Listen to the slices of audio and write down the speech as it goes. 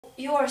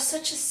you are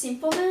such a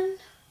simple man,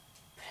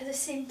 but at the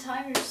same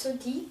time you're so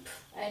deep,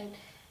 and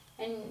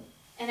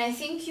I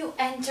think you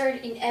entered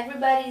in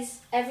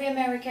every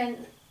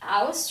American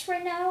house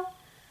right now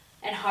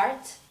and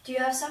heart. Do you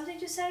have something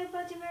to say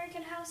about the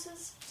American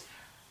houses?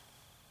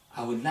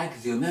 I would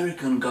like the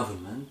American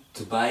government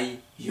to buy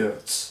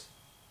yurts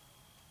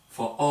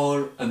for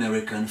all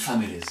American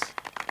families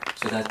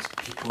so that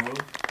people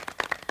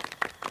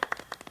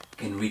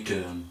can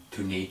return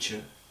to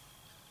nature,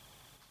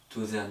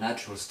 to their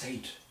natural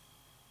state.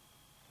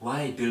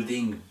 Why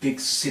building big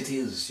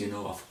cities, you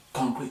know, of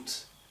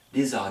concrete?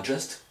 These are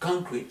just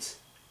concrete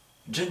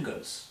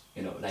jungles,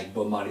 you know, like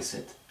Bob Marley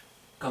said,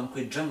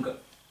 concrete jungle.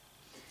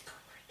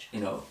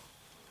 You know,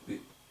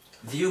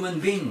 the human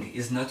being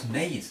is not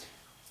made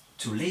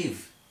to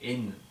live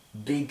in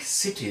big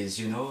cities,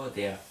 you know,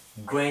 they're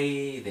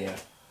grey,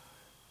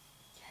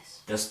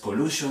 there's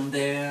pollution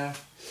there,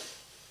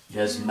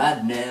 there's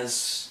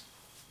madness,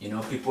 you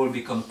know, people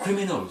become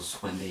criminals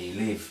when they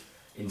live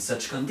in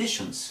such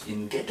conditions,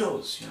 in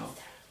ghettos, you know.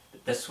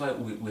 That's why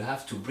we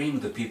have to bring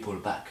the people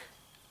back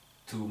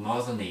to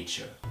Mother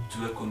Nature,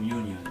 to a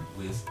communion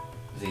with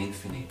the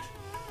infinite,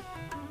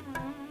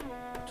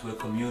 to a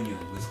communion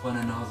with one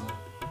another,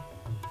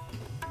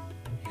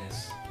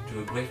 yes,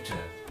 to a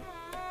greater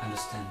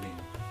understanding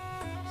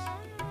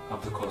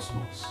of the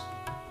cosmos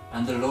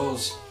and the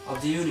laws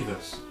of the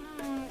universe.